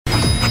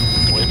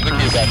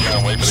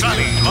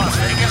Sunny Las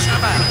Vegas,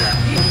 Nevada.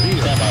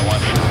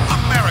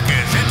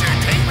 America's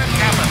entertainment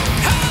capital.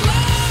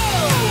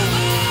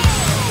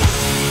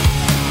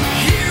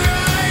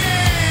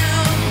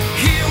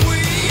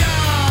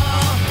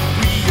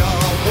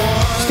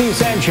 Steve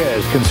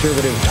Sanchez,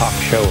 conservative talk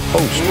show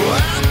host.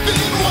 I've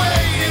been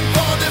waiting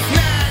for this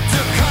night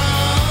to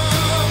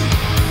come.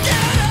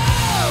 Get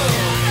up!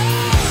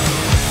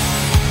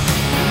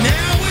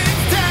 Now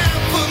it's time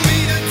for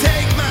me to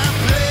take my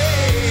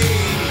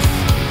place.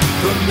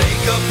 The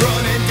makeup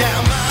running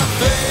down my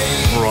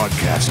face.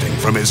 Broadcasting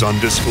from his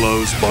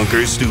undisclosed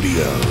bunker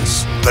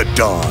studios, the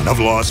dawn of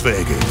Las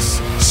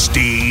Vegas,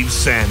 Steve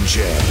Sanchez.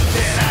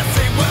 And I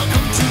say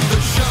welcome to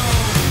the show.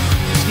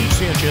 Steve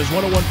Sanchez,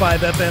 101.5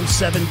 FM,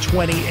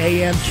 720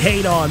 AM,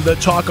 Kate on the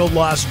Talk of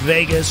Las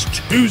Vegas,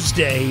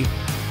 Tuesday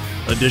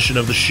edition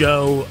of the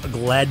show.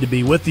 Glad to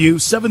be with you.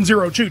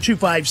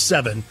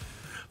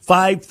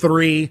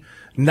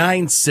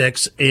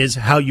 702-257-5396 is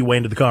how you weigh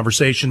into the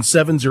conversation.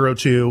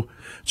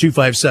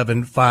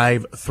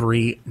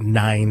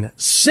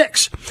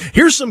 702-257-5396.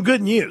 Here's some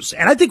good news,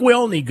 and I think we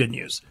all need good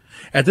news.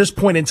 At this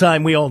point in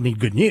time, we all need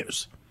good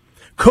news.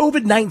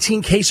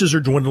 COVID-19 cases are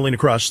dwindling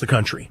across the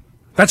country.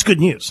 That's good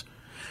news.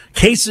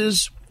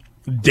 Cases,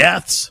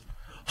 deaths,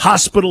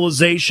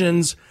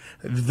 hospitalizations,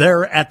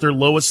 they're at their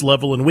lowest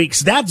level in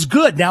weeks. That's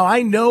good. Now,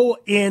 I know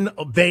in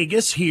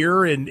Vegas,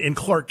 here in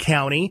Clark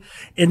County,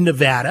 in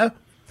Nevada,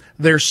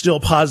 there's still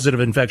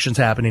positive infections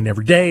happening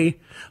every day,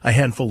 a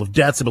handful of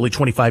deaths, I believe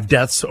 25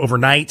 deaths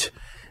overnight.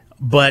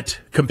 But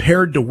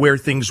compared to where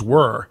things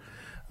were,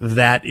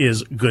 that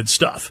is good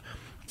stuff.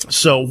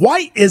 So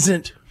why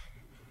isn't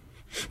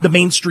the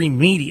mainstream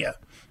media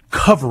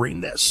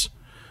covering this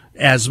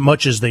as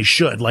much as they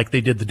should, like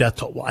they did the death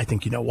toll? Well, I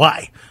think you know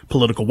why.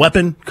 Political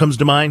weapon comes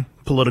to mind.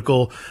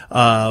 Political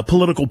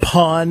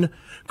pawn,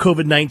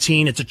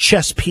 COVID-19. It's a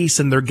chess piece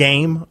in their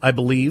game, I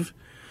believe.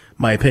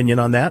 My opinion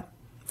on that.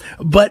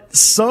 But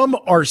some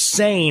are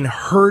saying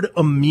herd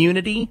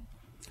immunity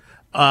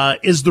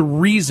is the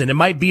reason. It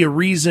might be a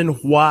reason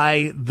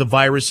why the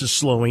virus is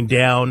slowing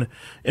down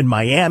in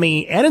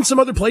Miami and in some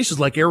other places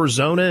like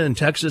Arizona and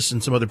Texas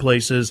and some other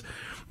places,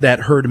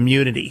 that herd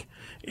immunity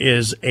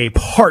is a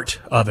part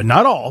of it.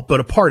 Not all,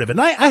 but a part of it.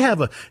 And I have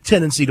a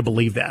tendency to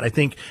believe that. I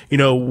think,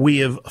 we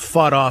have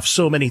fought off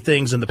so many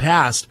things in the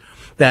past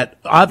that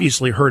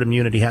obviously herd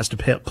immunity has to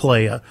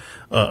play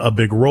a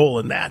big role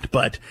in that.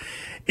 But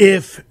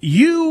if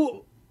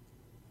you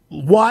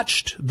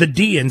watched the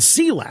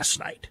DNC last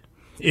night,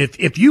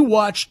 if you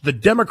watched the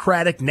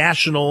Democratic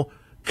National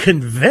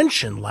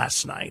Convention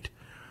last night,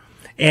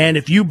 and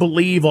if you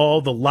believe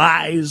all the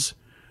lies,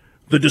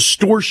 the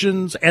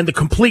distortions, and the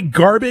complete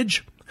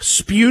garbage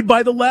spewed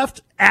by the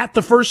left at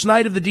the first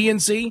night of the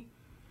DNC,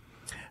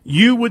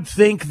 you would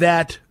think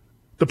that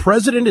the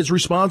president is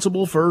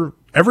responsible for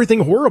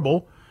everything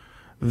horrible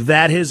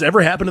that has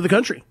ever happened to the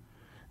country.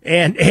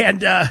 And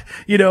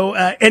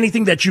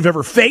anything that you've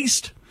ever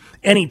faced,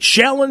 any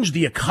challenge,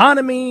 the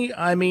economy.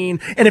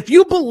 And if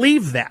you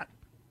believe that,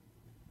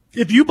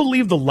 if you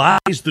believe the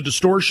lies, the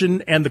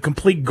distortion, and the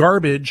complete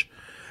garbage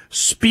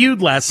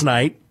spewed last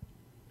night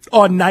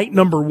on night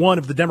number one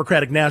of the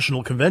Democratic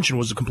National Convention,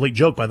 was a complete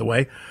joke, by the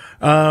way,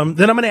 then I'm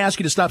going to ask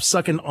you to stop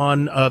sucking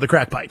on the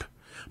crack pipe.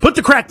 Put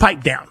the crack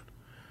pipe down,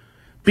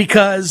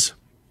 because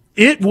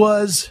it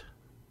was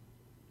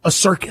a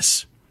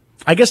circus.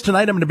 I guess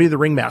tonight I'm going to be the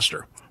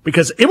ringmaster,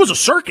 because it was a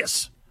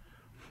circus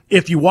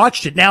if you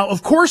watched it. Now,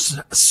 of course,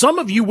 some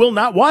of you will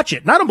not watch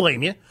it, and I don't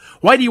blame you.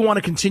 Why do you want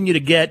to continue to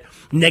get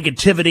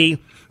negativity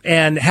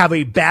and have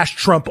a bash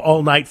Trump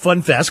all night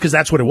fun fest? Because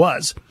that's what it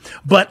was.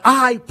 But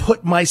I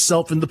put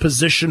myself in the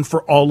position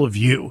for all of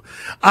you.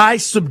 I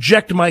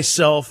subject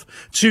myself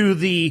to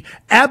the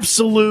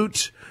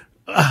absolute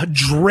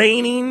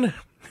draining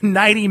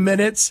 90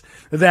 minutes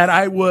that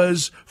I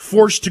was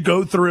forced to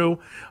go through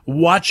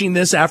watching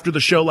this after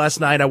the show last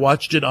night. I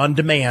watched it on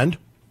demand,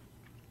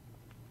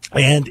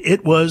 and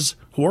it was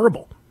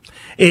horrible.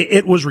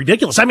 It was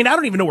ridiculous. I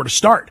don't even know where to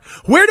start.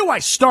 Where do I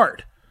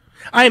start?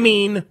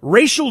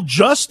 Racial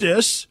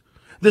justice,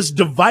 this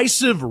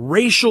divisive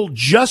racial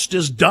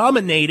justice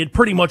dominated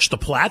pretty much the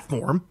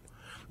platform.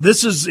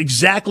 This is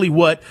exactly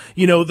what,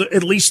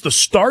 at least the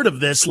start of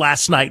this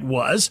last night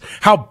was.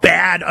 How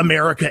bad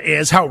America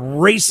is, how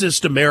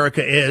racist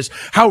America is,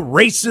 how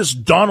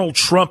racist Donald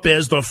Trump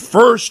is, the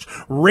first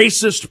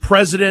racist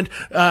president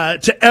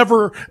to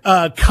ever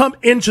come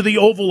into the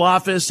Oval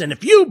Office. And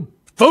if you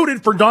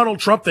voted for Donald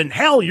Trump, then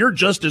hell, you're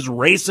just as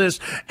racist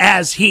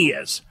as he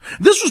is.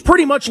 This was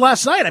pretty much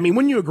last night.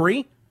 Wouldn't you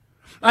agree?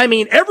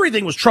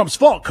 Everything was Trump's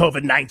fault.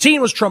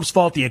 COVID-19 was Trump's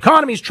fault. The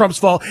economy is Trump's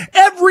fault.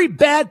 Every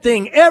bad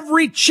thing,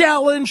 every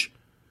challenge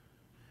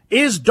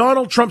is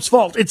Donald Trump's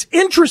fault. It's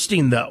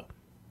interesting, though,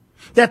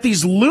 that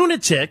these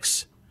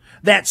lunatics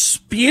that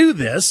spew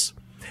this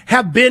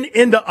have been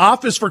into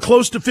office for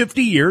close to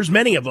 50 years,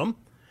 many of them.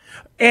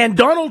 And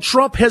Donald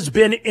Trump has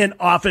been in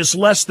office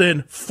less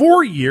than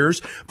 4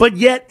 years, but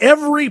yet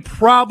every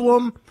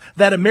problem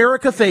that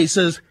America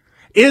faces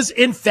is,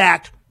 in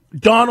fact,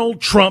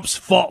 Donald Trump's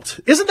fault.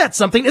 Isn't that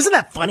something? Isn't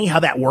that funny how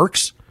that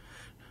works?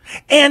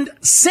 And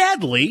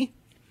sadly,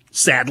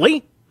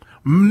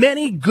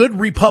 many good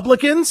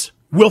Republicans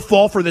will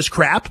fall for this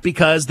crap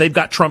because they've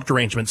got Trump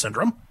derangement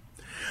syndrome.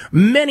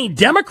 Many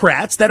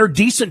Democrats that are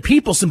decent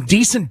people, some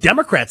decent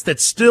Democrats that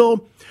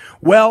still,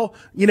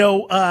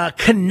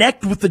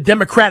 connect with the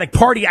Democratic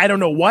Party. I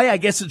don't know why. I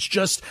guess it's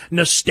just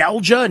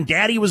nostalgia, and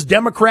daddy was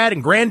Democrat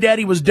and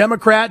granddaddy was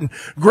Democrat and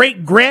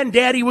great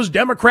granddaddy was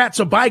Democrat.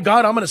 So by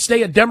God, I'm going to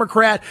stay a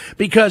Democrat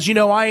because,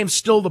 I am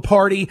still the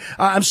party.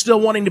 I'm still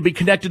wanting to be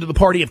connected to the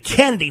party of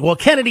Kennedy. Well,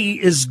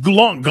 Kennedy is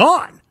long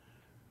gone.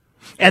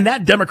 And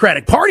that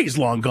Democratic Party is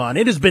long gone.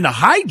 It has been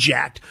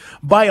hijacked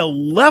by a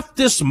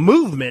leftist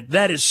movement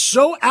that is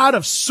so out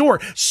of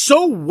sort,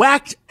 so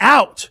whacked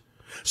out,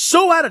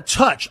 so out of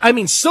touch. I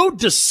mean, so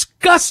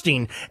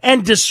disgusting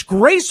and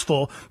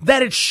disgraceful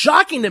that it's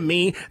shocking to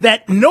me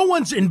that no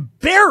one's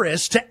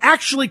embarrassed to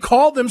actually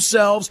call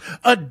themselves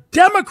a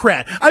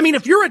Democrat. I mean,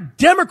 if you're a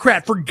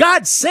Democrat, for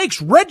God's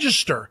sakes,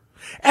 register.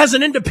 As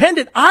an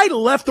independent, I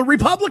left the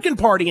Republican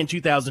Party in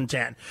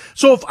 2010.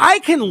 So if I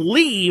can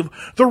leave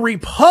the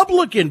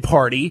Republican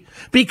Party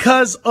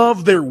because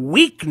of their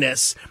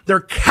weakness,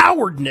 their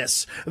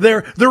cowardness,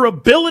 their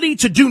ability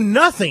to do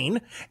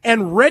nothing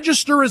and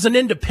register as an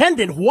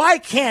independent, why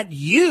can't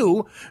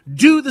you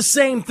do the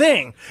same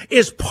thing?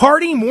 Is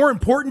party more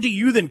important to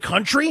you than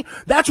country?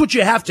 That's what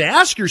you have to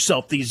ask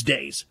yourself these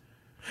days.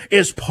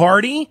 Is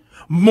party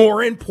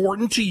more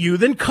important to you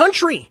than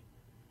country?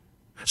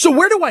 So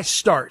where do I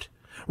start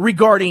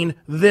regarding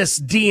this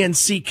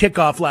DNC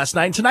kickoff last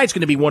night? And tonight's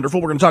going to be wonderful.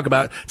 We're going to talk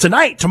about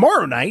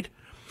tomorrow night.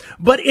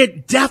 But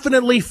it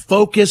definitely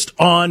focused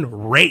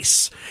on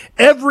race.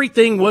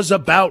 Everything was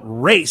about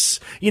race.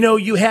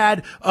 You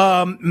had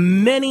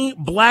many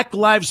Black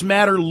Lives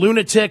Matter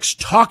lunatics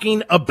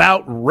talking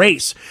about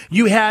race.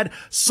 You had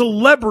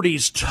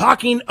celebrities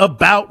talking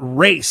about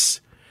race.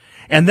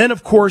 And then,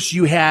 of course,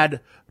 you had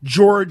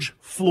George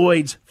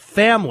Floyd's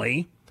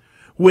family,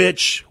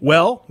 which,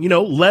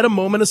 led a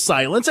moment of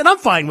silence. And I'm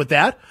fine with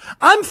that.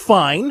 I'm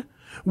fine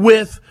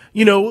with,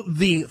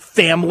 the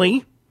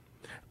family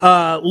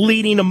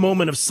leading a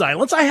moment of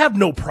silence. I have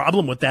no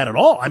problem with that at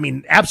all. I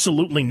mean,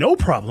 absolutely no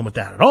problem with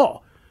that at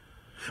all.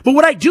 But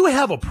what I do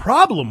have a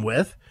problem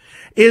with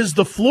is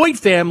the Floyd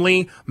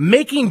family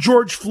making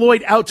George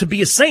Floyd out to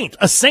be a saint.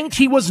 A saint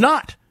he was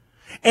not.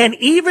 And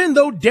even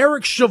though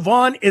Derek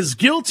Chauvin is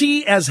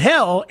guilty as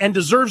hell and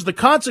deserves the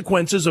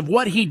consequences of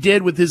what he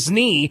did with his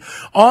knee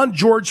on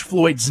George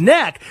Floyd's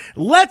neck,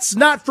 let's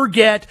not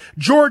forget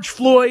George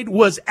Floyd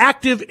was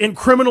active in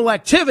criminal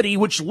activity,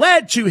 which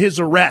led to his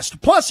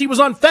arrest. Plus, he was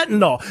on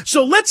fentanyl.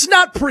 So let's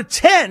not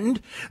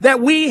pretend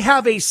that we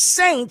have a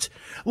saint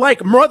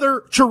like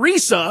Mother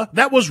Teresa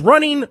that was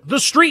running the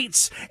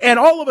streets, and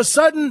all of a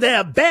sudden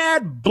the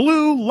bad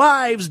blue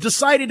lives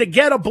decided to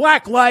get a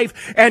black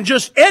life and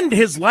just end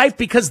his life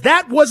because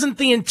that wasn't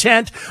the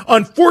intent.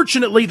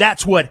 Unfortunately,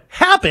 that's what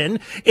happened.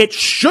 It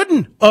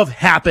shouldn't have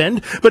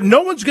happened, but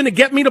no one's going to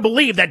get me to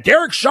believe that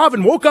Derek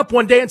Chauvin woke up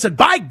one day and said,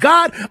 by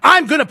God,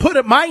 I'm going to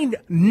put my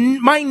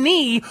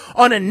knee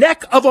on a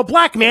neck of a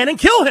black man and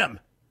kill him.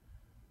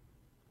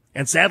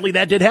 And sadly,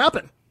 that did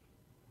happen.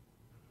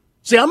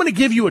 See, I'm going to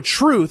give you a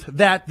truth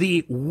that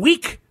the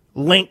weak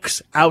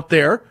links out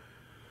there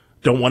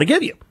don't want to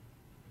give you.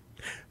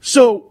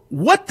 So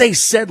what they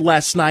said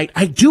last night,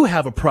 I do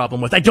have a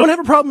problem with. I don't have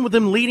a problem with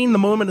them leading the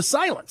moment of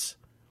silence.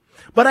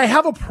 But I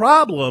have a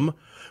problem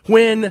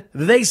when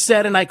they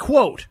said, and I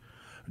quote,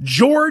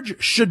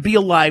 George should be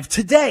alive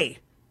today.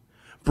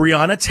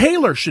 Breonna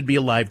Taylor should be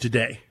alive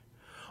today.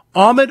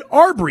 Ahmaud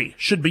Arbery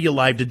should be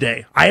alive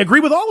today. I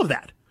agree with all of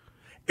that.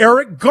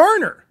 Eric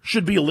Garner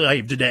should be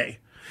alive today.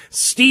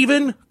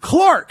 Stephen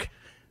Clark,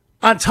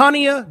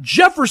 Antonia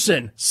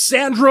Jefferson,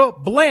 Sandra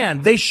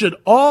Bland, they should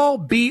all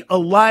be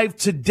alive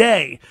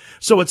today.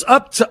 So it's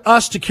up to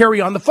us to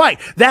carry on the fight.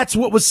 That's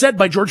what was said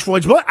by George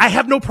Floyd's brother. I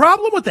have no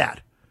problem with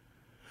that.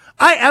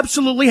 I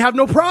absolutely have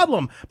no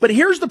problem. But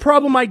here's the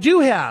problem I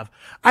do have.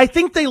 I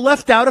think they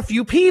left out a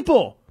few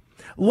people,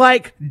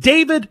 like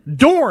David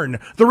Dorn,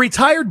 the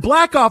retired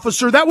black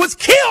officer that was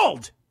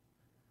killed.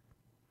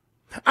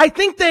 I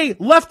think they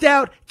left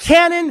out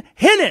Cannon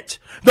Hinnant,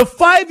 the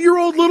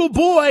 5-year-old little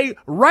boy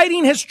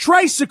riding his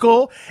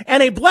tricycle,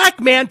 and a black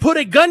man put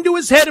a gun to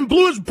his head and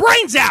blew his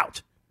brains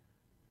out.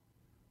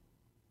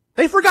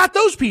 They forgot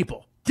those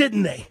people,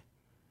 didn't they?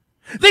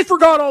 They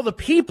forgot all the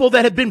people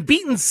that had been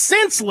beaten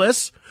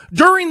senseless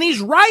during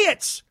these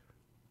riots.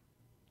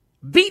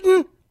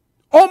 Beaten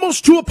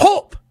almost to a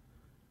pulp.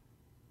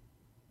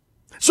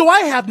 So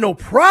I have no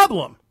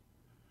problem.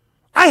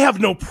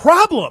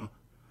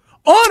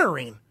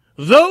 Honoring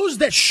those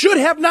that should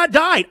have not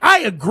died. I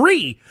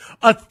agree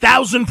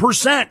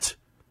 1,000%.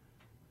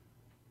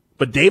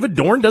 But David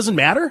Dorn doesn't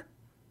matter?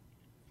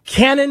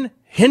 Cannon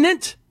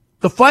Hinnant,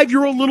 the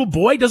 5-year-old little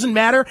boy, doesn't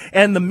matter?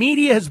 And the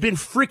media has been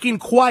freaking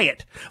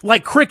quiet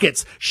like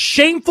crickets.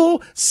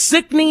 Shameful,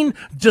 sickening,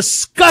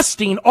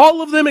 disgusting,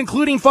 all of them,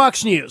 including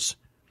Fox News.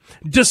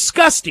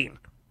 Disgusting.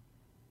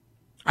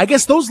 I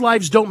guess those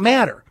lives don't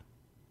matter.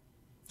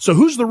 So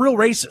who's the real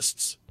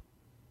racists?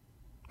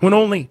 When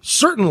only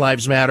certain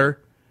lives matter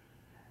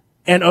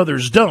and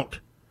others don't.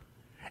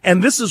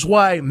 And this is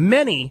why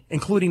many,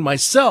 including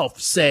myself,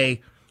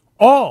 say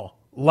all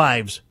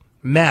lives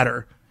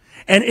matter.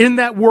 And in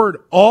that word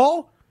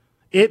all,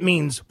 it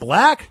means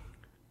black,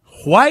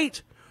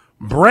 white,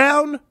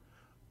 brown,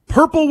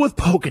 purple with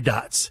polka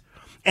dots.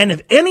 And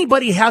if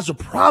anybody has a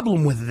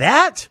problem with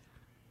that,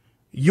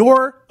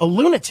 you're a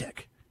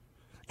lunatic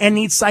and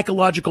need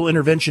psychological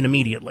intervention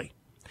immediately.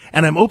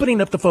 And I'm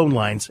opening up the phone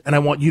lines, and I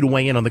want you to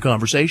weigh in on the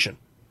conversation.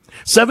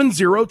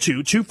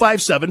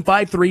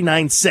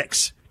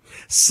 702-257-5396.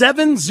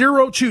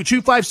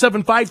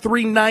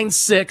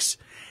 702-257-5396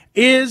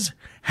 is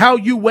how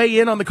you weigh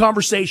in on the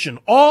conversation.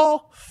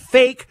 All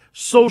fake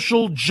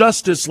social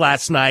justice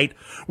last night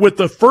with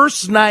the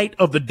first night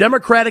of the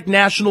Democratic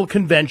National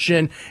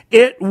Convention.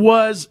 It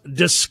was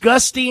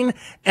disgusting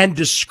and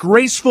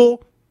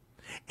disgraceful.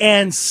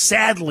 And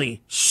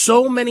sadly,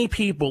 so many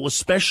people,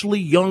 especially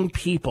young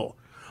people,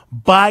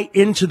 buy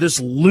into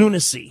this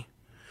lunacy.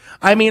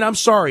 I mean, I'm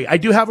sorry. I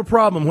do have a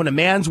problem when a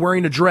man's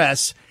wearing a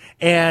dress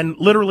and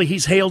literally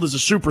he's hailed as a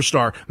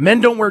superstar.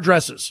 Men don't wear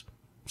dresses.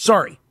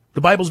 Sorry.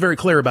 The Bible's very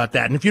clear about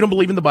that. And if you don't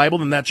believe in the Bible,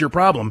 then that's your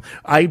problem.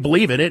 I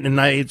believe in it, and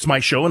it's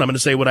my show, and I'm going to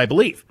say what I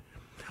believe.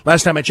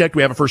 Last time I checked,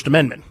 we have a First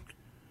Amendment.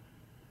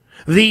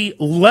 The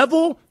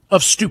level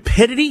of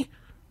stupidity,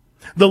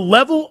 the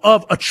level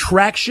of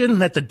attraction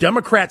that the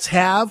Democrats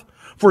have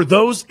for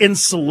those in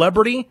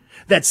celebrity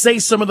that say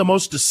some of the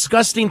most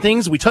disgusting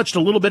things. We touched a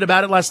little bit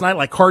about it last night,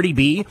 like Cardi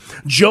B.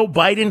 Joe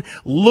Biden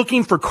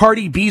looking for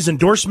Cardi B's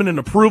endorsement and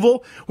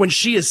approval when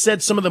she has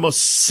said some of the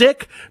most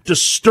sick,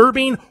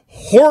 disturbing,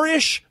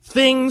 whorish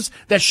things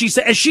that she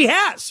said, and she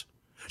has.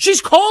 She's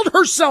called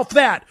herself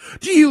that.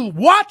 Do you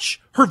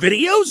watch her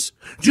videos?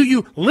 Do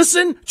you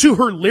listen to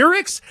her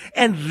lyrics?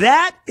 And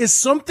that is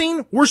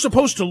something we're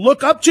supposed to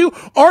look up to.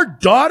 Our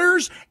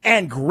daughters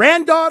and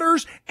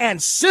granddaughters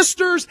and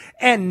sisters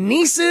and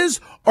nieces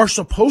are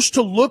supposed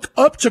to look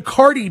up to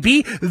Cardi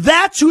B.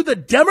 That's who the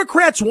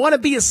Democrats want to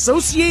be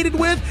associated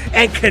with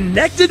and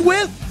connected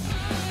with.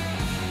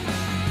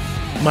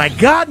 My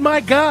God, my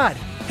God.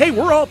 Hey,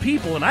 we're all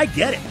people, and I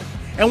get it.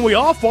 And we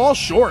all fall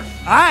short.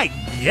 I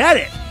get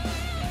it.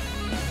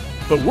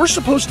 But we're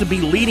supposed to be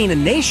leading a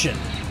nation.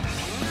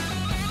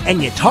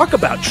 And you talk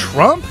about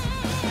Trump,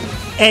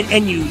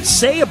 and you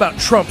say about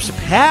Trump's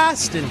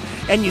past,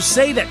 and you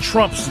say that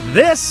Trump's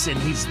this, and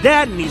he's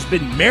that, and he's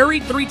been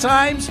married 3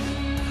 times.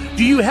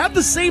 Do you have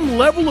the same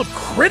level of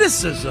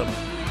criticism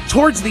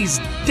towards these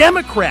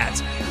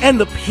Democrats and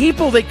the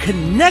people they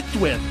connect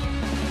with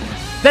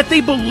that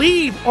they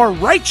believe are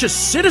righteous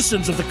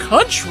citizens of the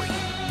country?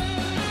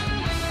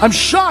 I'm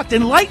shocked.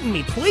 Enlighten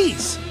me,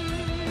 please.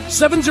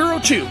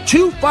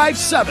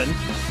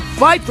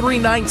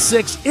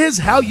 702-257-5396 is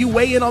how you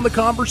weigh in on the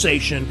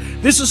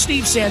conversation. This is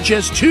Steve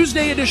Sanchez,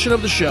 Tuesday edition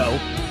of the show.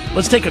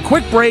 Let's take a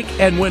quick break,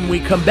 and when we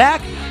come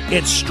back,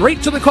 it's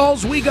straight to the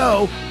calls we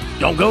go.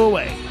 Don't go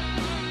away.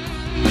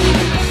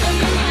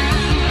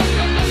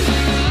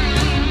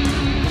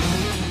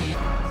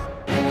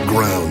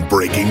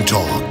 Groundbreaking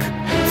talk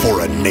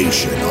for a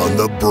nation on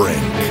the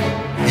brink.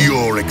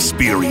 You're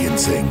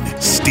experiencing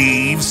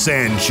Steve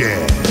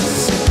Sanchez.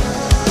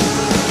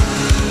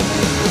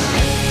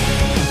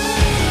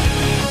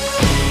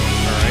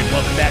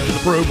 Welcome back to the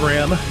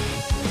program.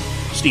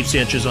 Steve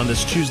Sanchez on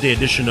this Tuesday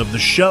edition of the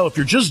show. If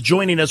you're just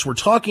joining us, we're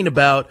talking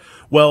about,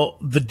 well,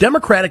 the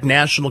Democratic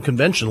National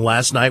Convention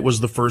last night was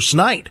the first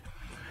night.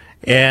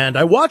 And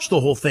I watched the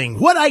whole thing.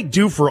 What I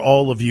do for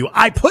all of you,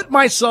 I put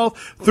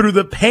myself through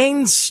the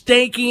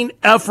painstaking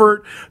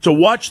effort to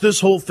watch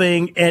this whole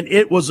thing, and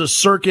it was a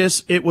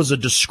circus. It was a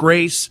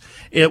disgrace.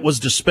 It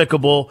was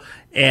despicable.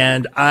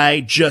 And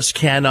I just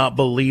cannot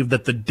believe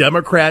that the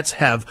Democrats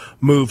have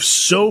moved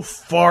so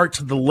far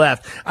to the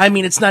left. I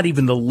mean, it's not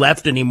even the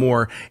left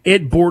anymore.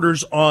 It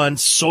borders on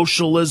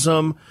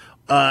socialism,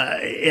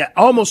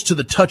 almost to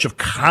the touch of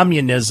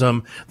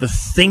communism. The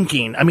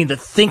thinking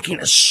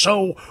is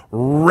so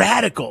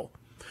radical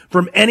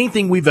from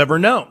anything we've ever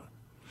known.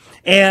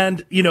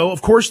 And, you know,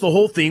 of course, the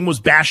whole theme was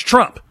bash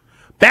Trump.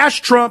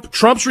 Bash Trump.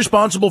 Trump's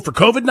responsible for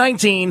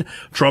COVID-19.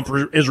 Trump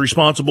is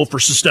responsible for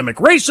systemic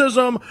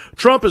racism.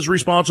 Trump is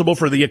responsible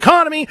for the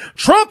economy.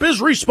 Trump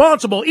is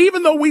responsible,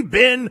 even though we've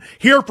been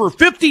here for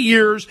 50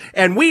 years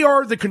and we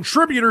are the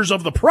contributors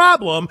of the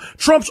problem.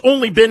 Trump's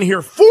only been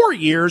here 4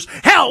 years.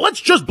 Hell,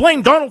 let's just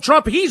blame Donald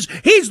Trump. He's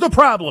the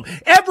problem.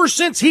 Ever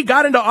since he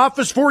got into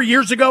office 4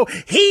 years ago,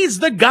 he's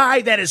the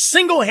guy that has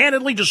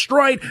single-handedly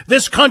destroyed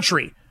this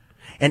country.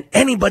 And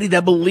anybody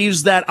that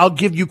believes that, I'll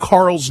give you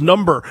Carl's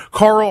number.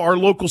 Carl, our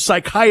local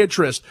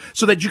psychiatrist,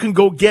 so that you can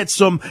go get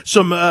some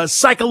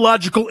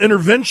psychological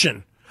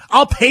intervention.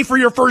 I'll pay for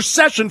your first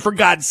session, for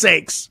God's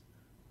sakes.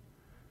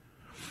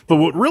 But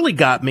what really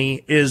got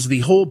me is the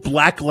whole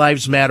Black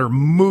Lives Matter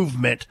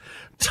movement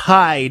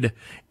tied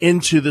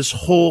into this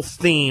whole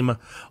theme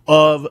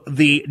of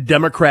the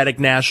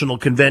Democratic National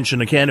Convention.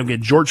 Again,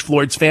 George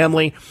Floyd's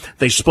family,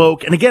 they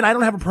spoke. And again, I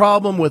don't have a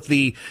problem with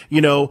the,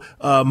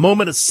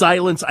 moment of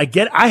silence.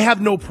 I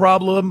have no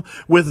problem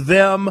with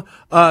them,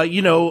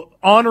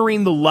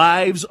 honoring the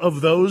lives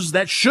of those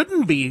that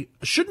shouldn't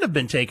have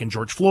been taken.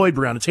 George Floyd,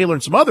 Breonna Taylor,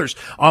 and some others.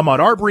 Ahmaud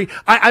Arbery.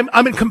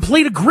 I'm in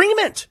complete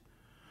agreement.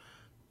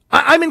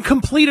 I'm in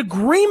complete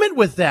agreement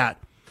with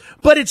that.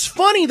 But it's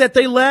funny that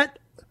they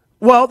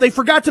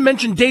forgot to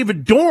mention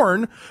David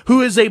Dorn,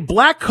 who is a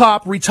black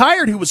cop,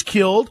 retired, who was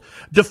killed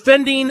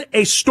defending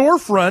a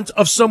storefront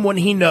of someone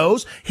he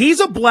knows.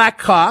 He's a black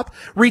cop,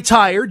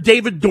 retired.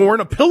 David Dorn,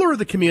 a pillar of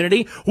the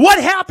community.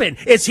 What happened?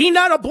 Is he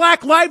not a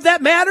black life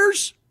that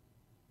matters?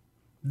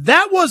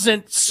 That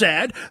wasn't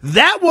said.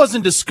 That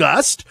wasn't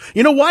discussed.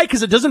 You know why?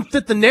 Because it doesn't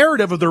fit the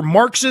narrative of their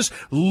Marxist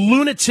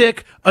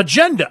lunatic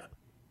agenda.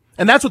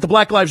 And that's what the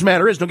Black Lives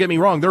Matter is. Don't get me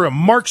wrong. They're a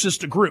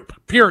Marxist group,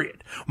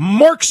 period.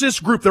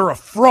 Marxist group. They're a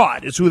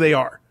fraud is who they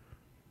are.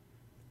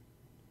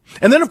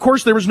 And then, of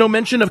course, there was no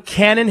mention of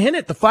Cannon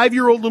Hinnett, the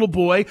 5-year-old little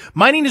boy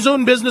minding his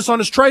own business on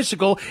his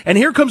tricycle. And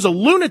here comes a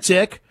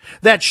lunatic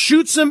that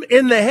shoots him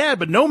in the head.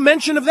 But no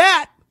mention of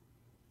that.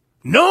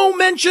 No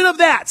mention of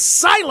that.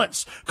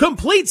 Silence.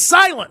 Complete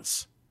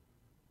silence.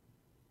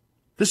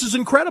 This is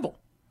incredible.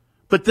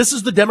 But this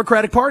is the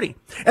Democratic Party.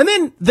 And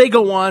then they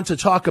go on to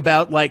talk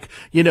about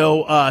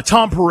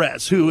Tom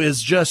Perez, who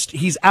is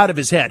he's out of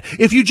his head.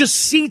 If you just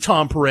see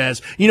Tom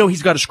Perez,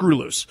 he's got a screw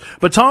loose.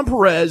 But Tom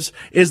Perez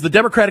is the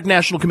Democratic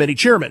National Committee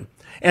chairman.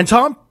 And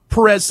Tom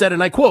Perez said,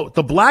 and I quote,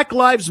 "The Black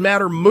Lives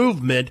Matter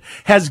movement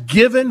has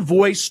given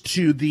voice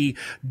to the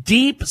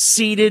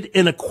deep-seated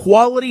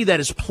inequality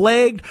that has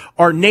plagued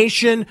our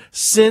nation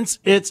since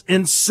its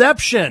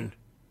inception."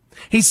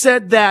 He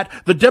said that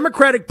the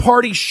Democratic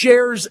Party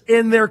shares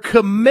in their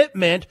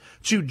commitment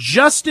to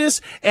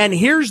justice, and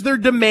here's their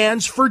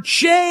demands for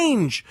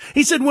change.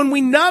 He said, when we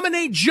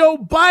nominate Joe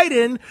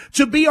Biden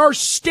to be our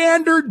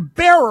standard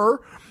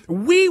bearer,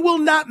 we will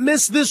not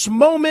miss this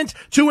moment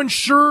to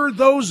ensure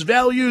those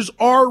values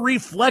are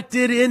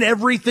reflected in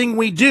everything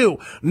we do.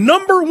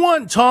 Number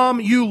one, Tom,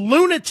 you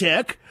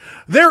lunatic,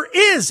 there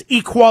is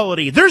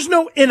equality. There's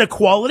no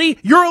inequality.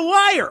 You're a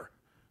liar.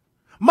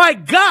 My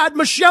God,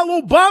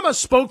 Michelle Obama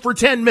spoke for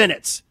 10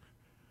 minutes.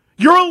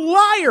 You're a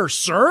liar,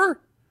 sir.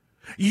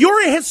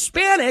 You're a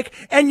Hispanic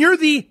and you're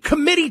the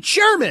committee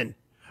chairman.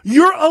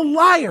 You're a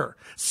liar.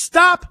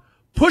 Stop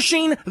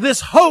pushing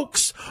this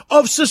hoax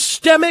of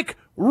systemic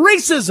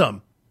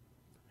racism.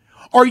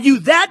 Are you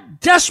that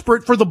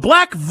desperate for the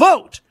black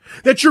vote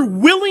that you're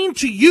willing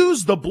to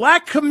use the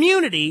black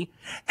community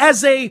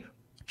as a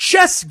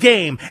chess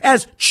game,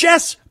 as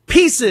chess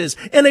pieces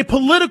in a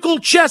political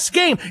chess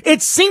game?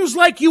 It seems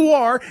like you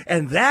are,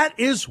 and that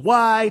is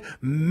why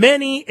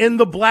many in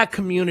the black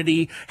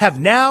community have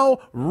now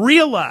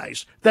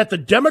realized that the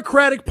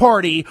Democratic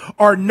Party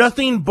are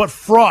nothing but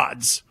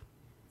frauds.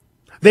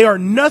 They are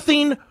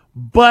nothing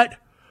but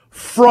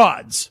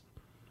frauds.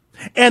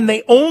 And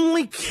they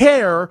only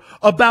care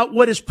about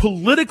what is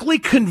politically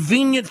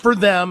convenient for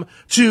them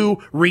to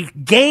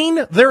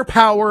regain their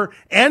power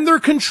and their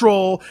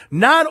control,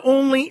 not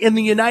only in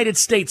the United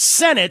States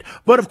Senate,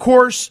 but of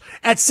course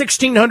at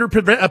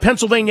 1600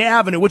 Pennsylvania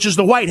Avenue, which is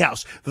the White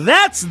House.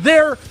 That's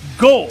their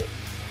goal.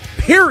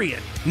 Period.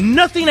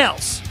 Nothing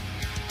else.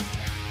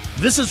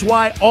 This is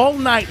why all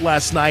night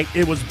last night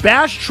it was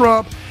bash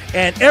Trump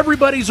and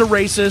everybody's a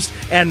racist,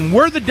 and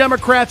we're the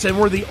Democrats, and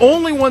we're the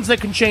only ones that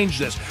can change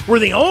this. We're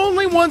the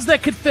only ones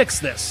that could fix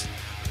this.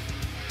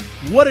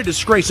 What a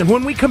disgrace. And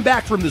when we come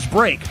back from this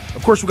break,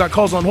 of course, we got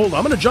calls on hold.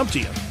 I'm going to jump to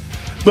you.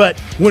 But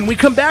when we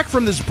come back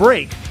from this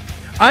break,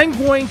 I'm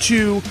going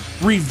to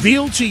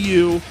reveal to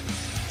you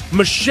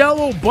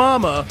Michelle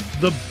Obama,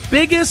 the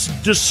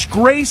biggest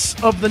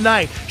disgrace of the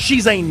night.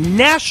 She's a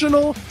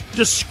national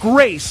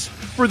disgrace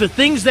for the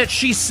things that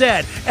she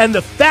said, and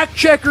the fact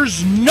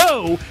checkers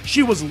know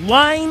she was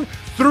lying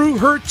through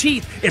her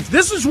teeth. If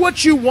this is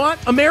what you want,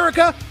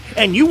 America,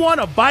 and you want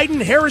a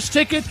Biden-Harris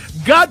ticket,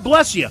 God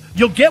bless you.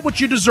 You'll get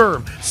what you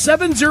deserve.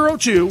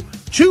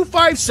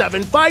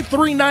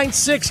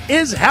 702-257-5396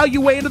 is how you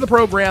weigh into the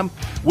program.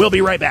 We'll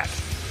be right back.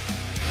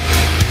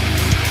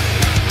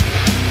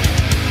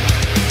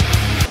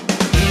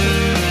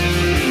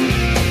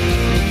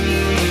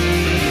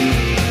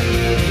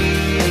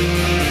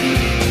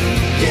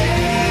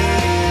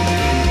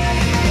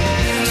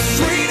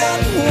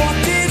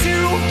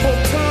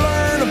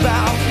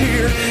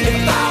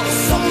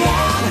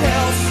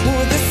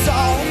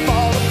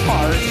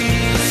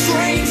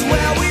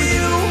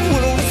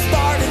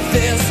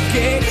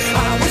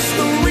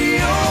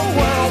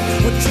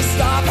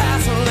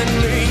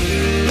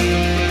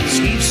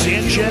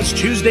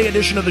 Tuesday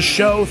edition of the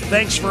show.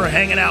 Thanks for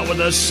hanging out with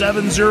us.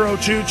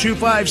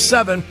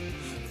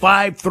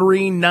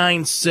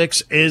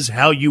 702-257-5396 is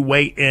how you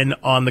weigh in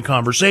on the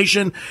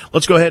conversation.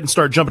 Let's go ahead and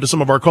start jumping to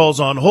some of our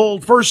calls on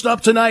hold. First up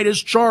tonight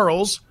is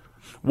Charles.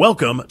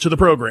 Welcome to the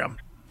program.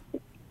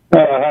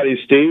 Howdy,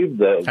 Steve.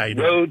 How you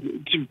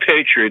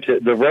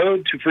The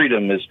road to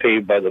freedom is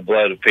paved by the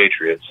blood of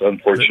patriots,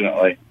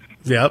 unfortunately.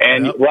 Yep.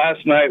 And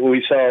last night what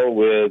we saw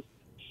with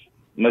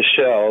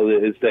Michelle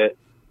is that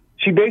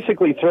she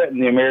basically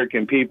threatened the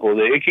American people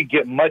that it could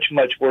get much,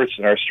 much worse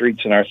in our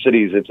streets and our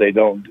cities if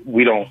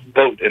we don't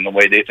vote in the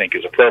way they think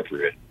is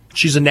appropriate.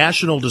 She's a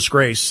national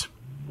disgrace.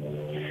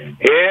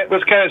 It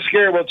was kind of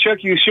scary. Well, Chuck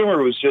U.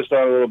 Schumer was just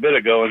on a little bit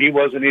ago, and he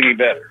wasn't any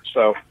better.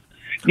 So.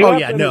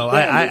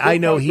 I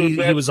know he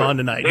was on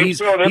tonight. He's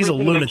a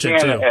lunatic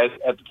too.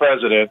 At the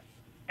president,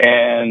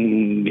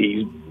 and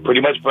he pretty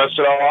much brushed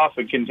it all off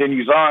and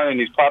continues on. And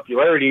his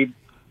popularity,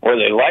 whether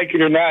they like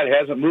it or not,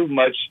 hasn't moved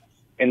much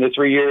in the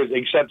 3 years,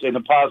 except in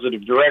a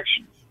positive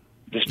direction,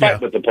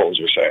 despite what the polls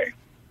are saying.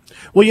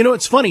 Well,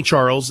 it's funny,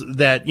 Charles,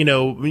 that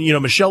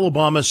Michelle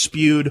Obama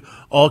spewed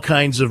all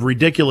kinds of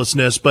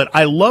ridiculousness, but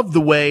I love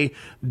the way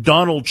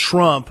Donald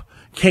Trump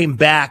came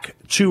back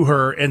to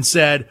her and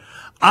said,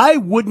 I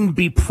wouldn't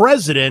be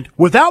president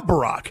without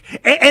Barack.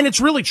 And it's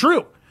really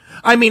true.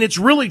 I mean, it's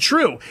really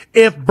true.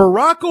 If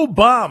Barack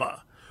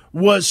Obama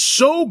was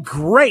so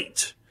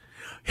great,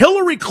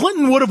 Hillary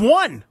Clinton would have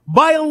won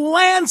by a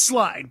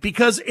landslide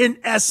because, in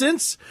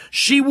essence,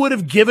 she would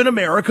have given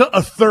America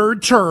a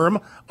third term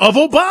of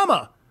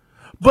Obama.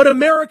 But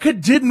America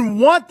didn't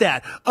want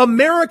that.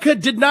 America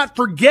did not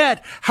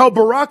forget how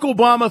Barack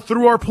Obama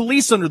threw our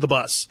police under the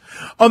bus.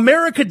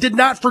 America did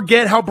not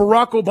forget how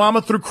Barack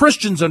Obama threw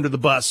Christians under the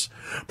bus.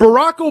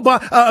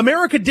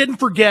 America didn't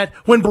forget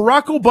when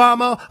Barack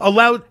Obama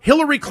allowed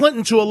Hillary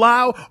Clinton to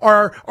allow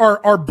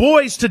our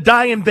boys to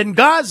die in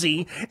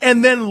Benghazi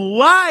and then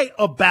lie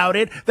about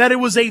it, that it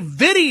was a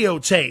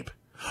videotape.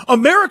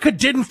 America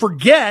didn't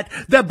forget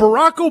that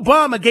Barack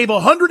Obama gave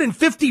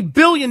 $150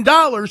 billion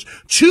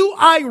to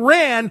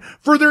Iran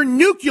for their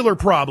nuclear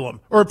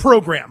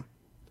program.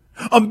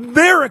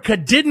 America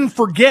didn't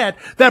forget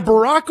that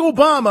Barack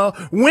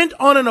Obama went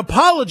on an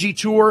apology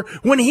tour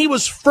when he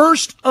was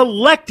first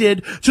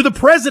elected to the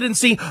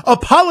presidency,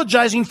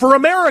 apologizing for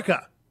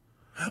America.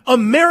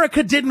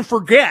 America didn't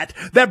forget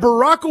that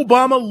Barack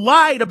Obama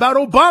lied about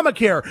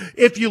Obamacare.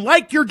 If you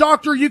like your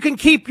doctor, you can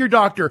keep your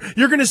doctor.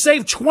 You're going to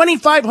save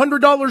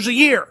 $2,500 a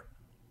year.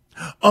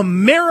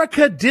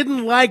 America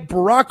didn't like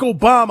Barack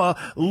Obama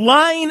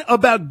lying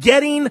about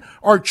getting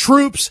our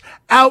troops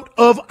out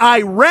of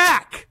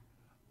Iraq.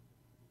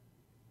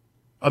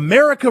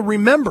 America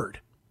remembered.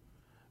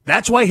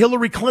 That's why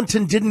Hillary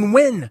Clinton didn't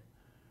win.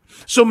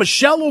 So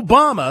Michelle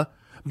Obama,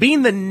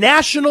 being the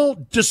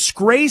national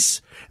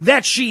disgrace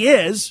that she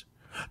is,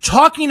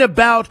 talking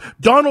about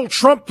Donald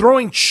Trump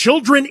throwing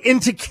children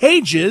into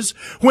cages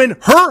when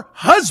her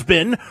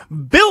husband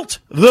built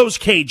those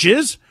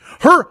cages.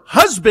 Her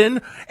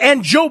husband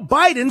and Joe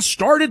Biden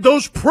started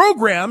those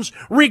programs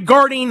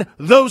regarding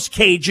those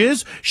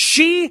cages.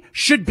 She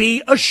should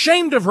be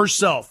ashamed of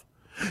herself.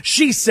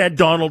 She said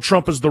Donald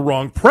Trump is the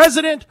wrong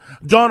president.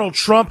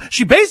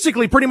 She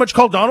basically pretty much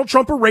called Donald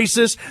Trump a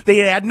racist. They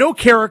had no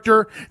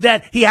character,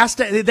 that he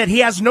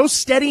has no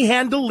steady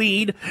hand to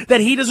lead,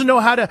 that he doesn't know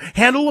how to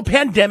handle a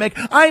pandemic.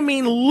 I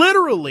mean,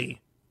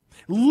 literally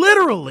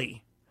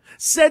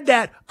said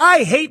that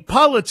I hate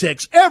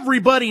politics.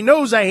 Everybody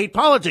knows I hate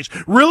politics.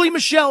 Really,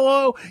 Michelle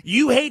O,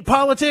 you hate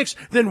politics?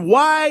 Then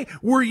why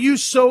were you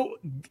so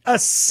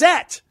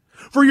upset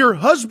for your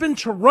husband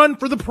to run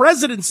for the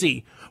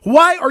presidency?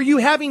 Why are you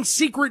having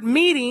secret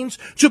meetings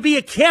to be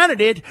a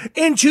candidate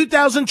in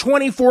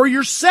 2024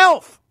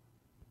 yourself?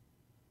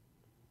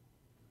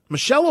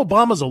 Michelle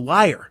Obama's a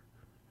liar.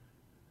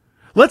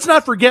 Let's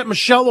not forget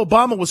Michelle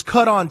Obama was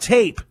cut on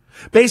tape,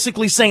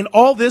 basically saying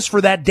all this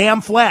for that damn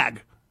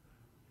flag.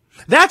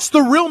 That's the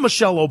real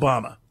Michelle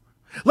Obama.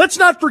 Let's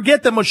not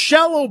forget that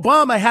Michelle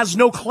Obama has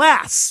no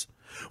class.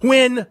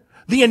 When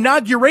the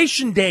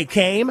inauguration day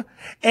came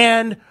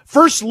and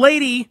First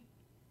Lady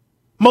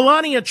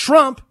Melania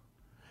Trump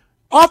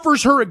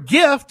offers her a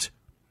gift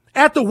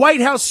at the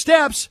White House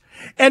steps,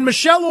 and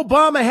Michelle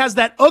Obama has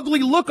that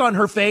ugly look on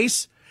her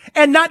face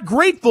and not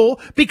grateful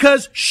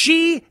because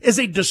she is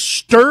a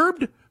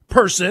disturbed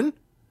person.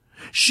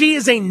 She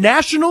is a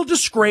national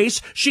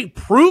disgrace. She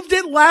proved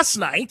it last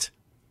night.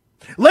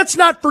 Let's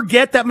not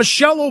forget that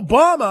Michelle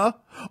Obama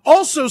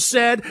also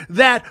said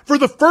that for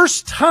the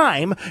first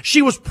time,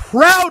 she was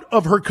proud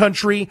of her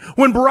country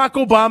when Barack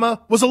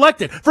Obama was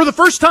elected. For the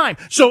first time.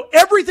 So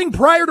everything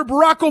prior to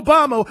Barack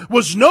Obama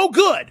was no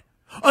good.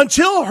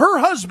 Until her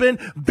husband,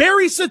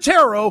 Barry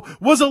Soetoro,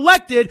 was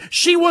elected,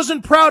 she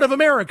wasn't proud of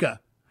America.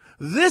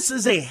 This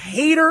is a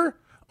hater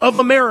of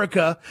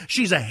America.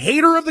 She's a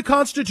hater of the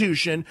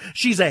Constitution.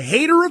 She's a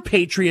hater of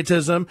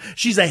patriotism.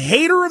 She's a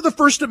hater of the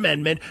First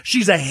Amendment.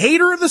 She's a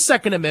hater of the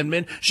Second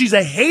Amendment. She's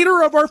a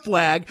hater of our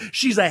flag.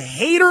 She's a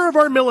hater of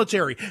our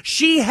military.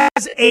 She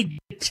has a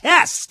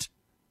test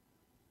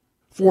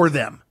for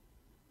them.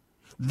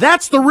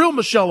 That's the real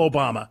Michelle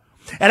Obama.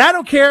 And I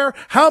don't care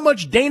how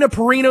much Dana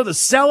Perino, the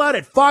sellout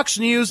at Fox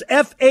News,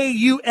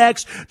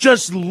 FAUX,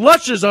 just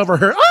lushes over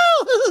her.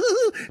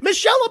 Oh,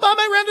 Michelle Obama.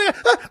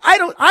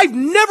 I've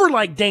never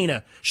liked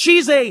Dana.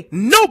 She's a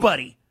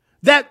nobody.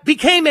 that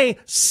became a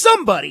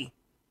somebody.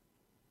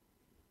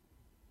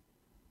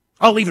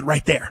 I'll leave it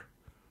right there.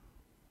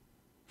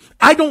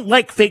 I don't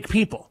like fake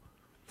people.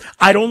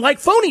 I don't like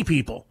phony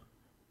people.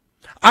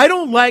 I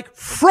don't like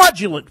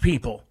fraudulent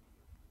people.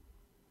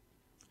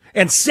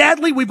 And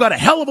sadly, we've got a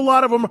hell of a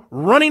lot of them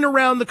running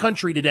around the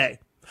country today.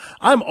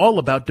 I'm all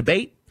about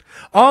debate.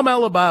 I'm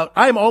all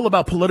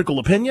about political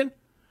opinion.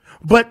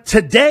 But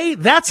today,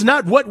 that's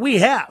not what we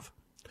have.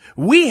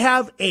 We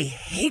have a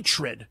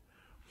hatred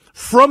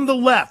from the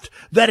left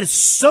that is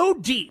so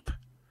deep,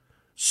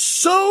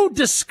 so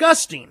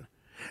disgusting,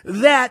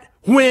 that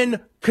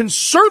when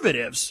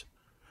conservatives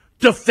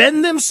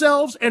defend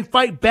themselves and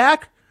fight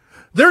back,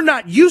 they're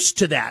not used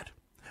to that.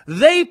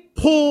 They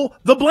pull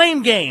the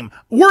blame game.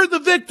 We're the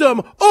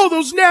victim. Oh,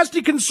 those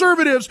nasty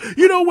conservatives.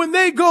 You know, when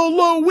they go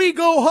low, we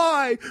go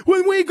high.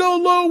 When we go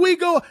low, we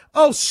go.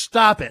 Oh,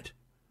 stop it.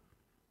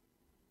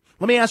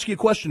 Let me ask you a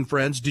question,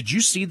 friends. Did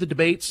you see the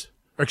debates?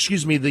 Or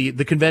excuse me,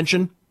 the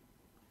convention?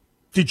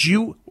 Did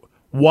you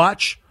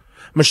watch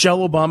Michelle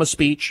Obama's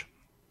speech?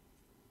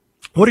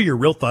 What are your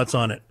real thoughts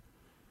on it?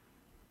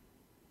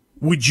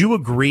 Would you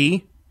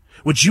agree?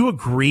 Would you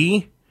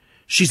agree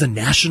she's a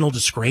national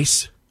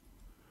disgrace?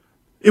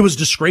 It was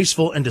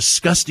disgraceful and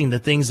disgusting, the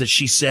things that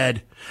she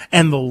said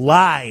and the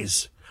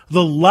lies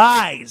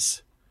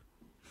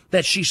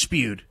that she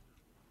spewed.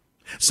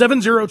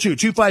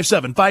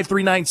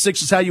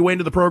 702-257-5396 is how you weigh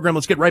into the program.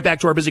 Let's get right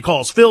back to our busy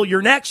calls. Phil,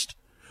 you're next.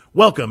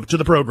 Welcome to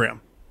the program.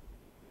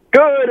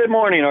 Good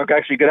morning, or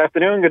actually good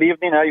afternoon, good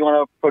evening, how you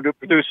want to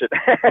produce it.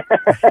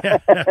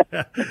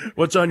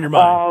 What's on your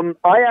mind?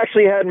 I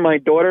actually had my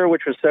daughter,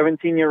 which was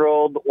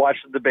 17-year-old, watch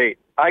the debate.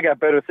 I got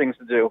better things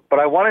to do, but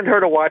I wanted her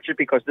to watch it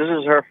because this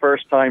is her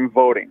first time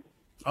voting.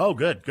 Oh,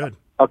 good.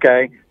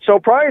 Okay, so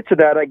prior to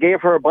that, I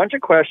gave her a bunch of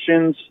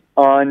questions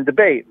on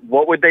debate.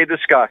 What would they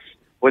discuss?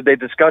 Would they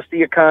discuss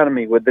the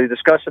economy? Would they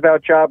discuss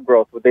about job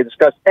growth? Would they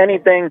discuss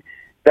anything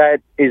that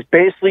is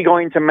basically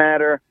going to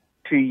matter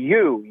to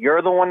you?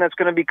 You're the one that's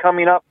going to be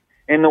coming up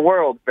in the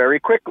world very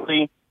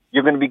quickly.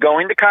 You're going to be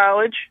going to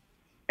college,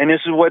 and this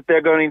is what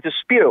they're going to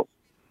spew.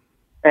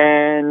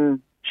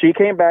 And she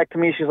came back to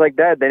me. She's like,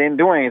 Dad, they didn't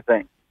do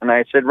anything. And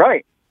I said,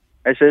 right.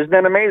 I said, isn't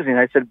that amazing?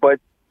 I said, but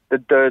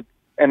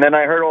and then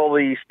I heard all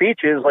the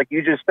speeches, like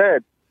you just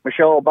said.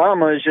 Michelle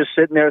Obama is just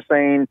sitting there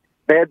saying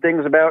bad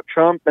things about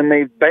Trump, and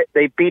they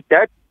beat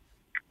that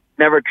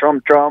never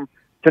Trump drum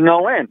to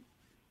no end.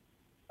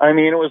 I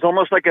mean, it was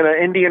almost like an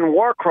Indian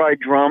war cry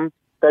drum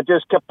that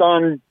just kept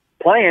on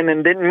playing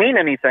and didn't mean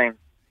anything.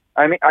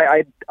 I mean,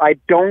 I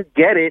don't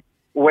get it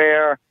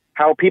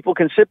how people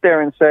can sit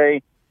there and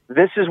say,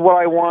 this is what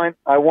I want.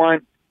 I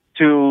want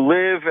to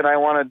live and I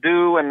want to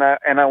do and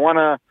I want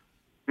to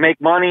make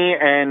money,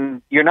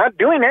 and you're not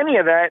doing any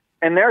of that,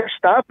 and they're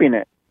stopping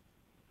it.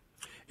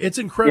 It's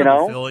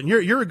incredible, Phil, and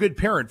you're a good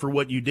parent for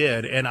what you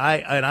did, and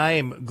I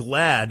am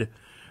glad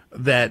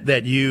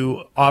that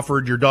you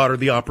offered your daughter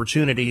the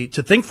opportunity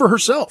to think for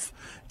herself,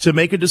 to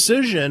make a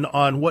decision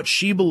on what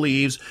she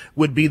believes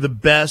would be the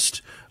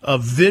best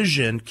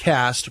vision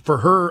cast for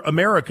her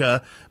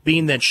America,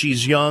 being that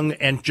she's young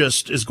and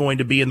just is going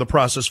to be in the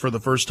process for the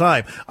first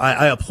time.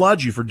 I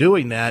applaud you for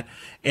doing that.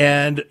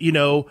 And,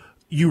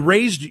 you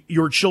raised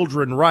your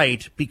children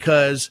right,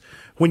 because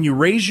when you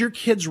raise your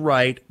kids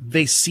right,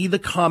 they see the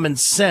common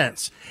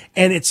sense,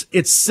 and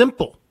it's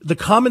simple. The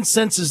common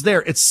sense is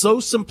there. It's so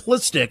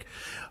simplistic.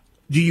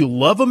 Do you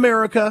love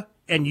America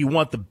and you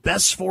want the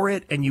best for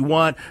it, and you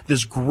want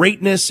this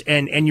greatness,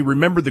 and you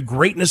remember the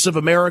greatness of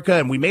America,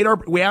 and we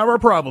have our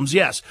problems,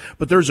 yes,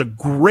 but there's a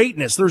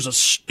greatness, there's a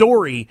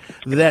story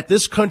that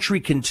this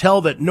country can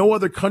tell that no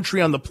other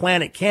country on the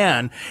planet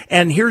can,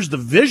 and here's the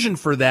vision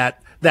for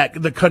that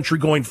the country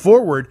going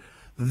forward.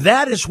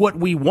 That is what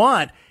we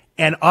want.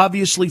 And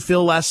obviously,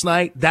 Phil, last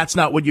night, that's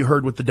not what you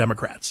heard with the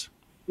Democrats.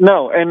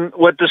 No, and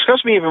what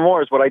disgusts me even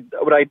more is what I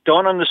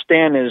don't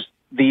understand is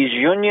these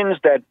unions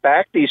that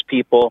back these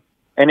people,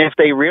 and if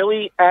they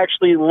really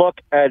actually look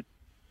at,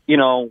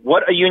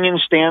 what a union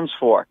stands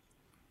for,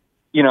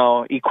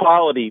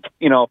 equality,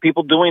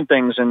 people doing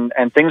things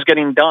and things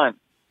getting done.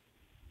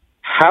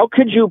 How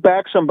could you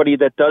back somebody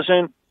that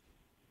doesn't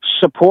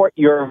support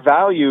your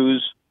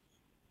values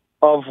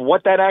of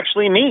what that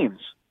actually means?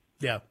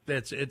 Yeah,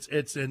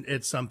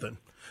 it's something.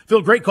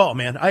 Phil, great call,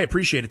 man. I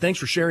appreciate it. Thanks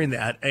for sharing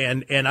that.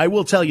 And I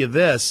will tell you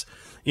this,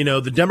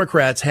 the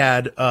Democrats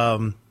had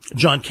John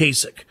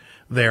Kasich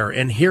there,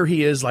 and here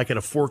he is like at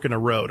a fork in a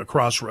road, a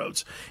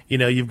crossroads.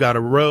 You've got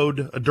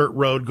a dirt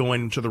road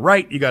going to the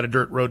right, you got a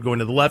dirt road going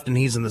to the left, and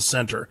he's in the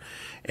center.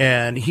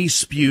 And he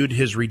spewed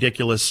his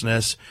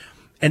ridiculousness.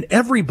 And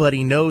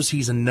everybody knows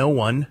he's a no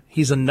one.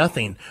 He's a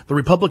nothing. The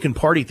Republican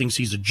Party thinks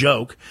he's a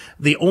joke.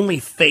 The only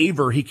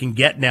favor he can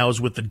get now is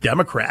with the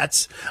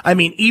Democrats. I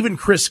mean, even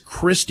Chris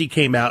Christie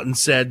came out and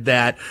said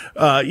that,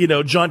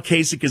 John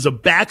Kasich is a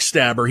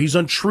backstabber. He's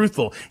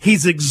untruthful.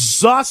 He's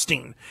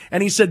exhausting.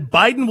 And he said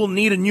Biden will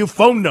need a new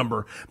phone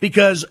number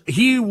because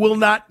he will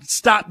not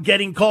stop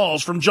getting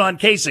calls from John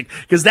Kasich,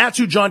 because that's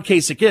who John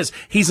Kasich is.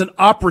 He's an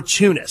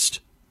opportunist.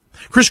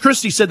 Chris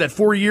Christie said that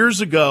 4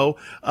 years ago,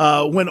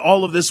 when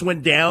all of this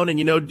went down, and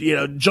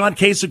John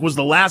Kasich was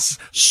the last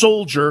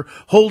soldier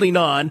holding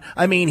on.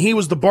 I mean, he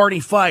was the Barney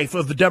Fife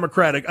of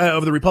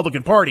the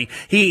Republican Party.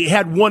 He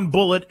had one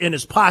bullet in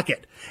his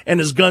pocket and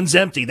his gun's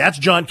empty. That's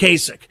John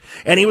Kasich.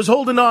 And he was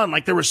holding on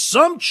like there was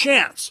some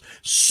chance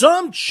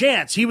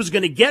he was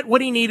going to get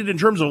what he needed in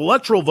terms of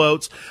electoral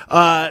votes,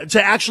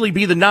 to actually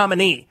be the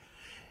nominee.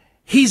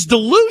 He's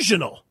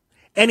delusional.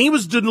 And he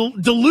was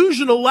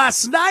delusional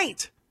last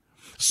night.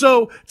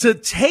 So to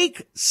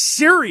take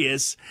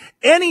serious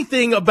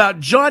anything about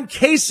John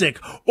Kasich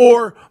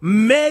or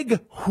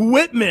Meg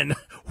Whitman,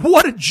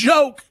 what a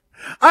joke.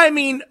 I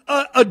mean,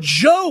 a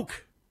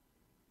joke.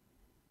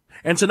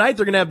 And tonight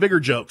they're going to have bigger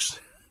jokes,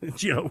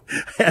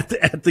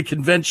 at the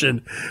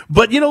convention.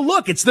 But,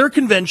 look, it's their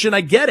convention.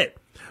 I get it.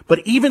 But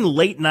even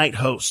late night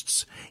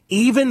hosts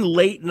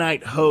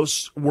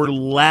were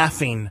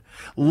laughing.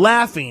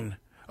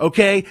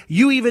 Okay,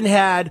 you even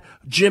had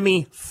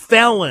Jimmy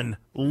Fallon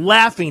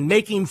laughing,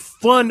 making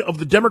fun of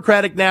the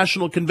Democratic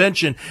National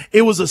Convention.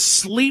 It was a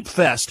sleep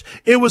fest.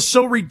 It was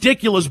so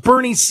ridiculous.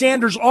 Bernie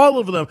Sanders, all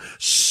of them,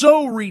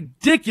 so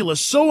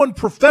ridiculous, so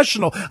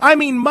unprofessional. I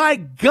mean, my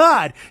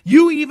God,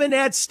 you even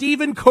had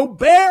Stephen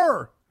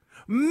Colbert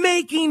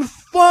making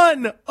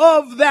fun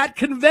of that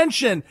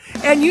convention.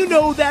 And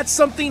that's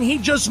something he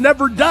just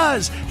never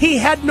does. He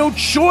had no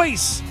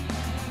choice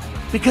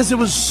because it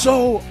was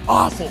so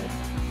awful.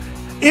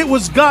 It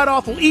was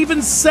god-awful.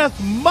 Even Seth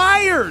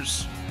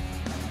Meyers.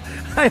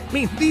 I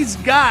mean, these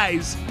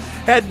guys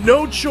had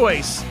no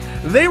choice.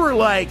 They were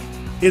like,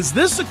 is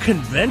this a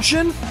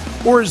convention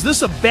or is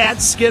this a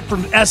bad skit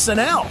from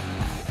SNL?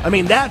 I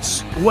mean,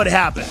 that's what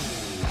happened.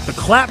 The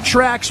clap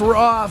tracks were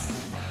off.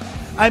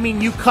 I mean,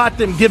 you caught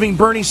them giving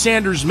Bernie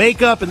Sanders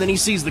makeup, and then he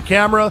sees the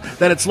camera,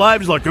 that it's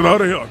live. He's like, get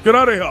out of here, get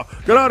out of here,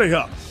 get out of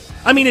here.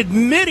 I mean,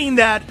 admitting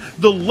that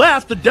the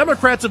left, the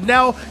Democrats, have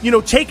now,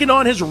 taken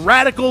on his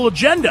radical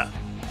agenda.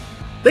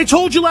 They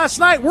told you last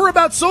night, we're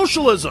about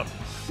socialism.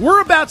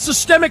 We're about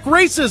systemic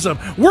racism.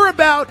 We're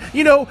about,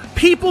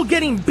 people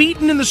getting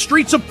beaten in the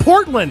streets of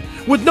Portland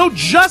with no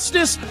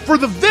justice for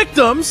the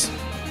victims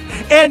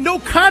and no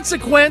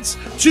consequence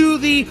to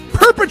the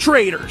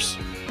perpetrators.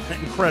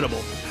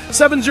 Incredible.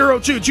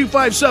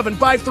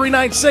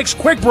 702-257-5396.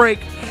 Quick break,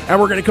 and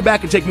we're going to come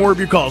back and take more of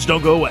your calls.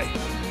 Don't go away.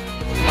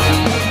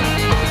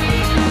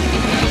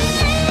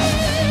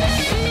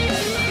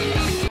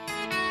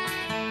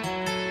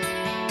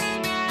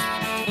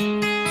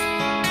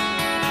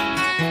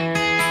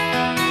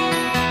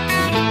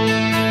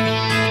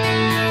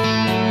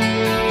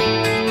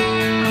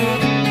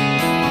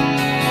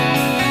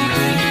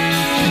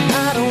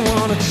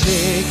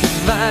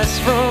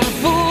 From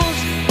fools,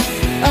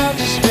 I'll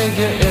just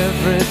figure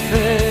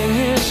everything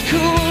is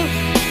cool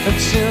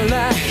until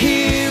I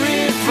hear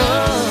it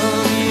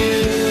from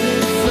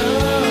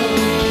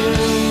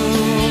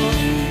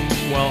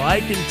you. Well, I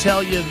can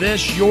tell you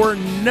this, you're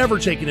never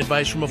taking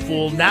advice from a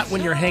fool, not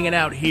when you're hanging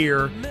out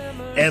here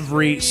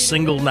every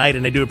single night,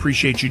 and I do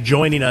appreciate you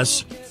joining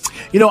us.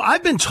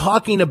 I've been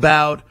talking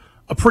about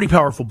a pretty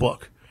powerful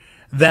book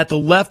that the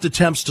left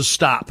attempts to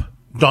stop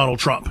Donald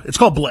Trump. It's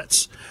called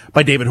Blitz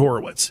by David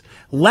Horowitz.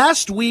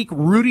 Last week,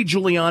 Rudy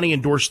Giuliani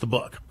endorsed the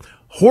book.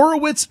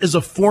 Horowitz is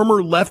a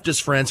former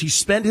leftist, friends. He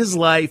spent his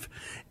life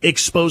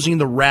exposing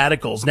the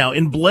radicals. Now,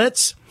 in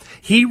Blitz,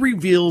 he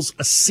reveals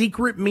a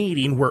secret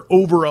meeting where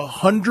over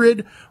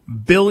 100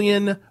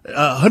 billionaires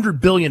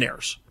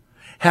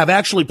have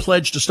actually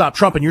pledged to stop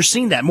Trump, and you're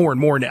seeing that more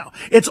and more now.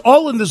 It's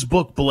all in this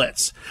book,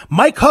 Blitz.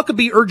 Mike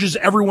Huckabee urges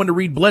everyone to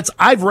read Blitz.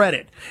 I've read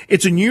it.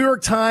 It's a New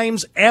York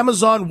Times,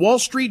 Amazon, Wall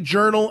Street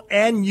Journal,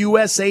 and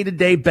USA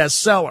Today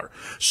bestseller.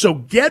 So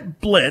get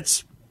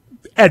Blitz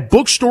at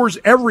bookstores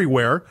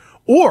everywhere,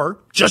 or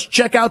just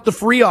check out the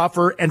free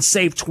offer and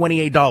save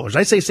 $28.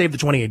 I say save the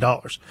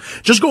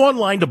 $28. Just go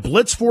online to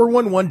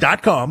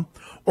blitz411.com.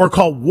 or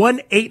call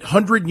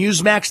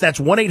 1-800-NEWSMAX. That's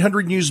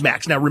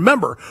 1-800-NEWSMAX. Now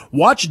remember,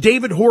 watch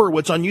David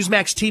Horowitz on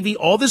Newsmax TV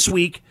all this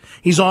week.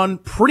 He's on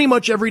pretty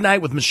much every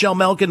night with Michelle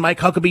Malkin, Mike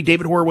Huckabee,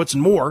 David Horowitz,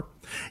 and more.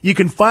 You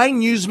can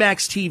find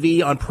Newsmax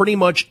TV on pretty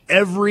much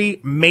every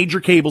major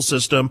cable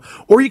system,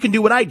 or you can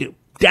do what I do.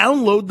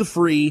 Download the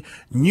free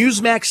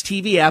Newsmax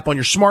TV app on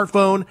your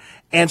smartphone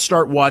and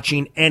start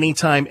watching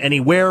anytime,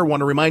 anywhere. I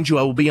want to remind you,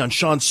 I will be on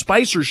Sean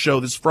Spicer's show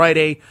this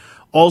Friday,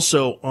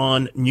 also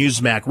on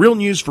Newsmax. Real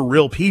news for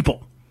real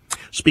people.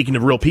 Speaking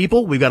of real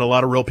people, we've got a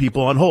lot of real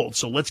people on hold.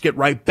 So let's get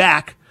right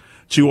back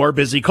to our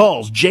busy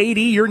calls.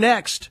 JD, you're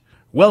next.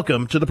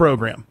 Welcome to the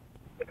program.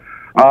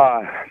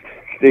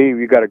 Steve,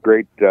 you got a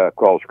great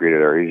call screener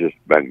there. He's just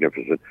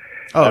magnificent.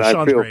 Oh, and Sean's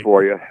I feel great.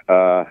 for you.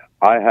 I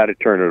had to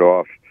turn it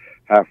off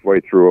halfway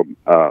through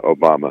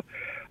Obama.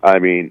 I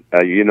mean,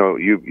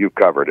 you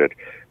covered it.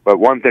 But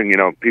one thing,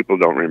 people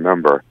don't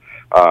remember,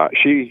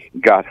 she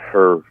got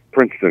her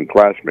Princeton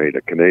classmate,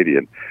 a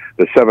Canadian,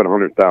 the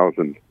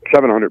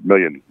 $700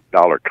 million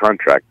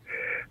contract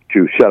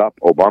to set up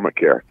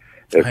Obamacare.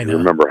 If you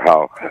remember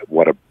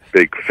what a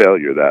big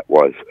failure that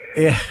was.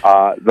 Yeah.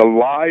 The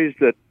lies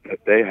that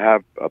they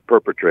have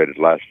perpetrated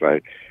last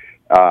night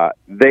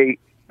the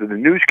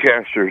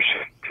newscasters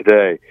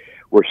today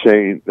were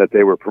saying that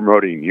they were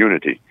promoting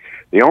unity.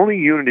 The only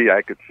unity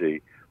I could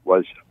see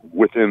was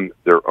within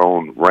their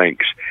own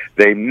ranks.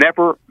 They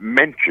never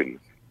mentioned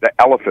the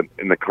elephant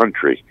in the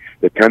country,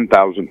 the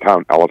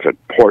 10,000-pound elephant,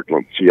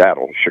 Portland,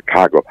 Seattle,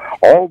 Chicago,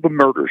 all the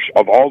murders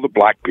of all the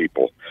black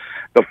people,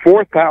 the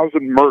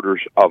 4,000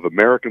 murders of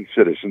American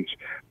citizens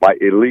by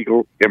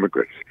illegal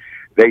immigrants.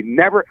 They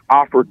never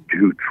offered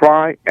to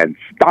try and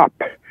stop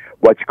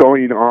what's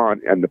going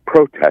on and the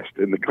protest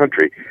in the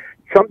country.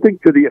 Something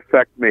to the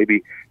effect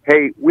maybe,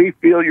 hey, we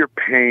feel your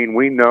pain.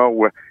 We know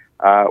we're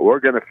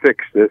going to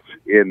fix this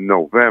in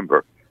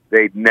November.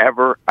 They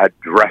never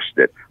addressed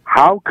it.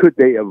 How could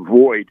they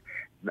avoid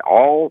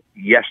all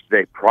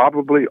yesterday,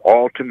 probably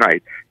all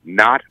tonight,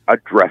 not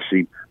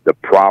addressing the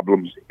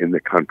problems in the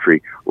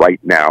country right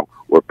now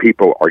where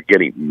people are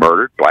getting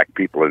murdered, black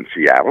people in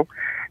Seattle,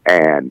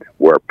 and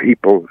where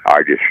people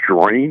are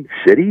destroying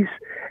cities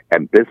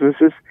and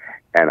businesses?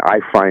 And I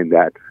find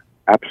that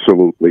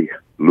absolutely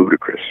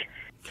ludicrous.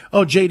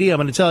 Oh, JD, I'm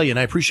going to tell you, and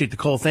I appreciate the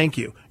call. Thank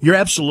you. You're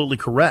absolutely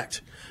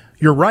correct.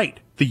 You're right.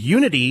 The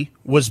unity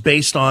was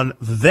based on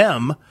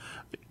them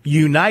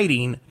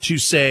uniting to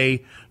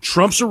say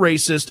Trump's a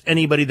racist.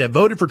 Anybody that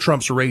voted for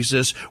Trump's a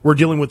racist. We're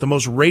dealing with the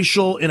most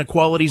racial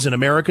inequalities in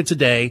America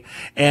today.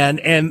 And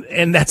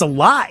that's a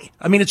lie.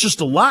 I mean, it's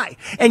just a lie.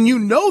 And you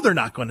know they're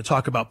not going to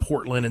talk about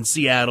Portland and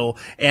Seattle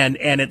and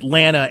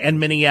Atlanta and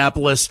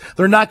Minneapolis.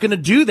 They're not going to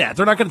do that.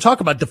 They're not going to talk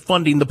about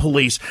defunding the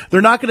police. They're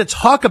not going to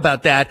talk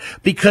about that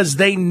because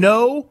they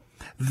know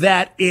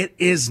that it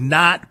is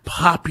not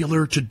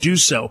popular to do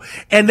so.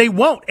 And they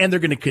won't. And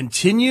they're going to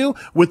continue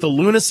with the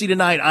lunacy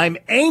tonight. I'm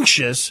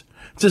anxious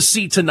to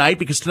see tonight,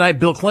 because tonight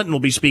Bill Clinton will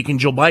be speaking.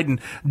 Jill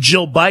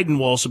Biden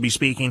will also be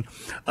speaking.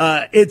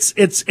 It's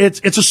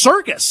a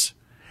circus.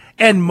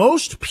 And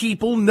most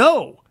people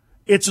know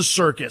it's a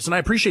circus. And I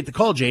appreciate the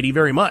call, JD,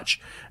 very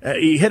much.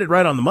 You hit it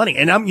right on the money.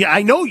 And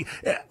I know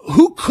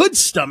who could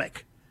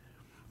stomach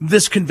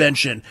this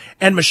convention.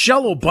 And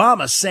Michelle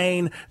Obama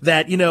saying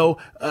that,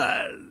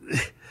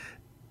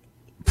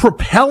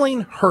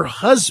 propelling her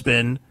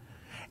husband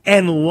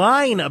and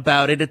lying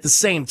about it at the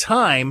same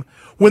time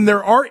when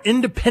there are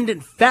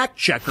independent fact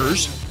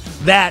checkers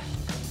that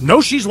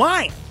know she's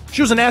lying.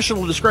 She was a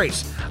national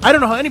disgrace. I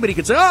don't know how anybody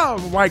could say, oh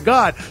my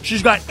God,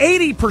 she's got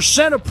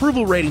 80%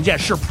 approval ratings. Yeah,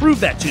 sure, prove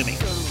that to me.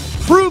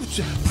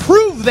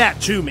 Prove that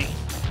to me.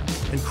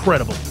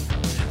 Incredible.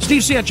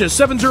 Steve Sanchez,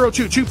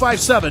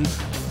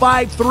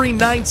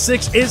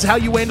 702-257-5396 is how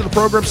you enter the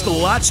program. Still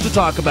lots to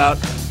talk about.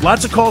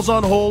 Lots of calls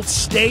on hold.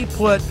 Stay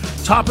put.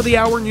 Top of the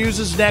hour news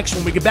is next.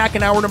 When we get back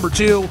in hour number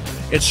 2,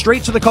 it's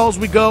straight to the calls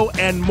we go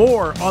and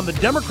more on the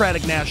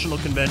Democratic National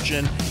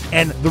Convention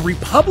and the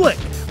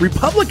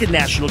Republican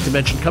National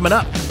Convention coming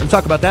up. We're going to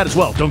talk about that as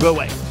well. Don't go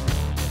away.